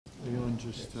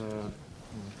gentlemen. Just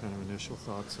kind of initial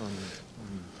thoughts on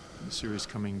the series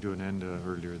coming to an end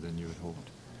earlier than you had hoped.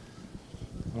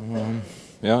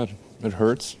 Yeah, it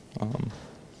hurts.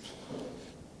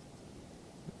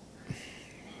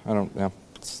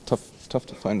 It's tough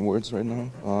to find words right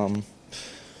now.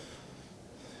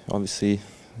 Obviously,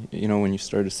 when you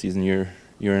start a season, you're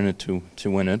in it to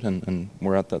win it, and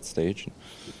we're at that stage.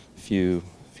 If you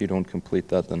don't complete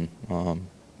that, then it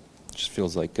just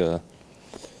feels like a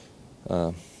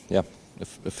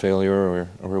failure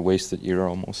or a wasted year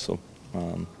almost. So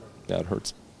it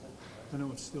hurts. I know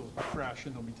it's still fresh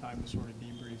and there'll be time to sort of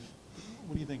debrief.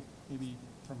 What do you think, maybe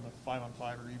from a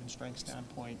 5-on-5 or even strength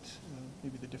standpoint,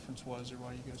 maybe the difference was, or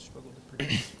why you guys struggled to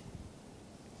predict?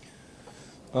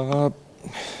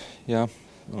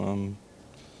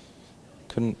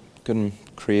 Couldn't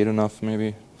create enough,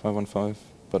 maybe 5-on-5,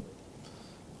 but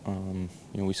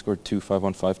we scored 2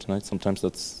 5-on-5 tonight. Sometimes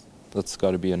that's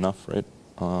got to be enough, right?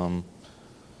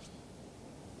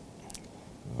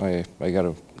 I got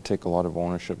to take a lot of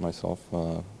ownership myself.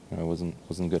 I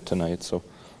wasn't good tonight, so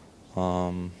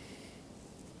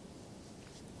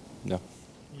yeah.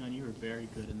 And you were very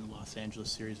good in the Los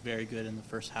Angeles series, very good in the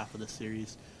first half of the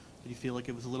series. Did you feel like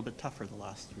it was a little bit tougher the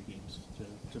last 3 games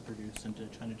to produce and to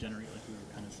try to generate, like we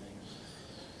were kind of saying?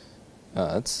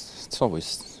 It's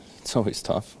always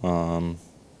tough.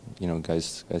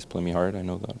 Guys play me hard. I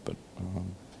know that, but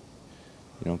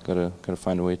gotta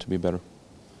find a way to be better.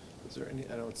 Is there any?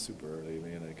 I know it's super early,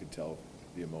 man. I could tell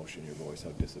the emotion in your voice,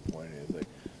 how disappointed it is. Like,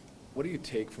 what do you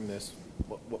take from this?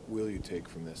 What will you take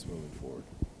from this moving forward?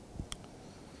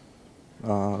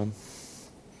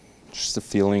 Just the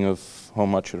feeling of how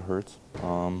much it hurts.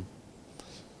 I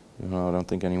don't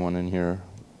think anyone in here,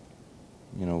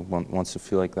 wants to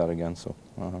feel like that again. So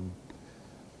you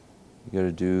got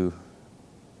to do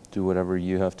whatever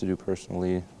you have to do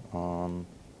personally to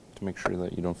make sure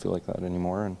that you don't feel like that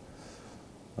anymore. And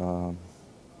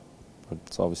but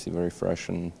it's obviously very fresh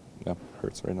and it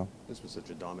hurts right now. This was such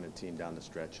a dominant team down the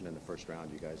stretch, and in the first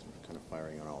round, you guys were kind of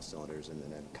firing on all cylinders, and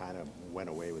then it kind of went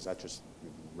away. Was that just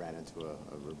you ran into a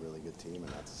really good team, and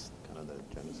that's kind of the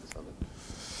genesis of it?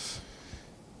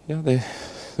 Yeah,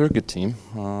 they're a good team.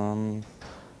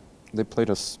 They played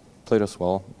us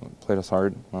well, played us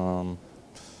hard. I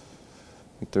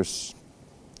think there's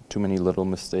too many little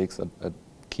mistakes at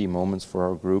key moments for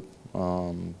our group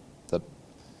that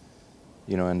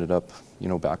ended up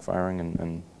backfiring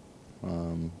and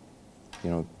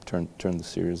turned the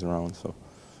series around. So